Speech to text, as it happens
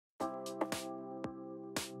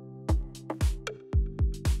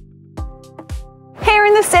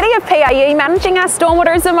the city of PAE, managing our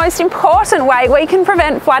stormwater is the most important way we can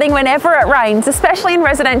prevent flooding whenever it rains, especially in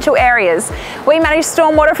residential areas. We manage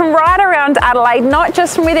stormwater from right around Adelaide, not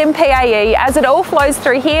just from within PAE, as it all flows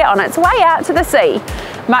through here on its way out to the sea.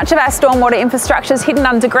 Much of our stormwater infrastructure is hidden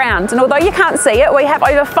underground, and although you can't see it, we have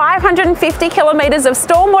over 550 kilometres of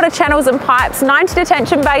stormwater channels and pipes, 90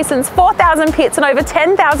 detention basins, 4,000 pits and over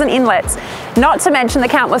 10,000 inlets, not to mention the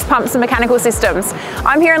countless pumps and mechanical systems.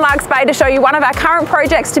 I'm here in Larks Bay to show you one of our current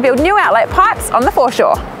projects to build new outlet pipes on the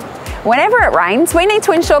foreshore. Whenever it rains, we need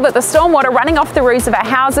to ensure that the stormwater running off the roofs of our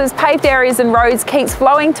houses, paved areas and roads keeps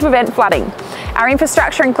flowing to prevent flooding. Our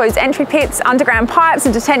infrastructure includes entry pits, underground pipes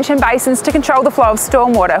and detention basins to control the flow of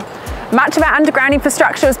stormwater. Much of our underground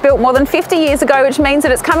infrastructure was built more than 50 years ago, which means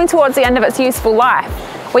that it's coming towards the end of its useful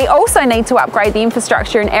life. We also need to upgrade the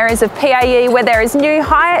infrastructure in areas of PAE where there is new,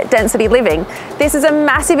 higher density living. This is a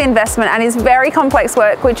massive investment and is very complex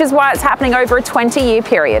work, which is why it's happening over a 20-year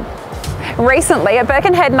period. Recently, at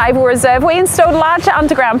Birkenhead Naval Reserve, we installed larger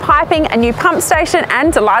underground piping, a new pump station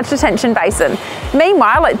and a large detention basin.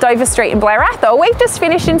 Meanwhile, at Dover Street in Blair Athol, we've just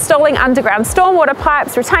finished installing underground stormwater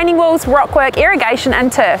pipes, retaining walls, rockwork, irrigation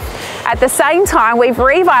and turf. At the same time, we've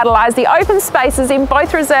revitalised the open spaces in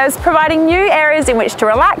both reserves, providing new areas in which to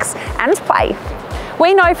relax and play.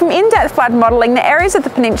 We know from in-depth flood modelling that areas of the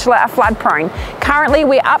peninsula are flood prone. Currently,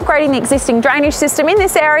 we're upgrading the existing drainage system in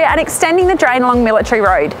this area and extending the drain along Military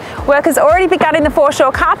Road. Work has already begun in the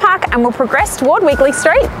foreshore car park and will progress toward Wigley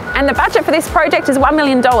Street, and the budget for this project is $1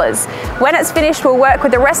 million. When it's finished, we'll work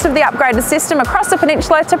with the rest of the upgraded system across the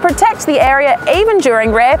peninsula to protect the area even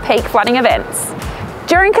during rare peak flooding events.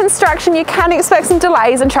 During construction, you can expect some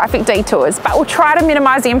delays and traffic detours, but we'll try to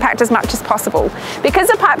minimise the impact as much as possible. Because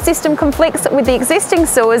the pipe system conflicts with the existing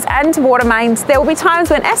sewers and water mains, there will be times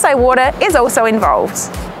when SA Water is also involved.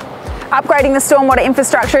 Upgrading the stormwater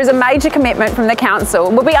infrastructure is a major commitment from the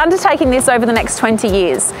Council. We'll be undertaking this over the next 20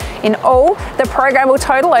 years. In all, the program will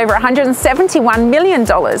total over $171 million.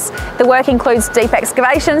 The work includes deep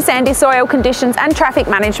excavation, sandy soil conditions and traffic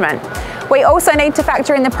management. We also need to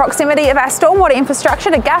factor in the proximity of our stormwater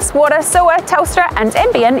infrastructure to gas, water, sewer, Telstra and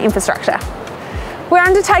NBN infrastructure. We're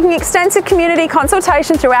undertaking extensive community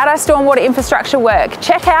consultation throughout our stormwater infrastructure work.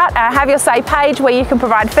 Check out our Have Your Say page where you can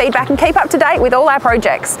provide feedback and keep up to date with all our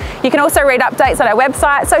projects. You can also read updates on our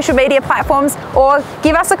website, social media platforms, or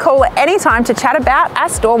give us a call at any time to chat about our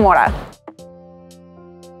stormwater.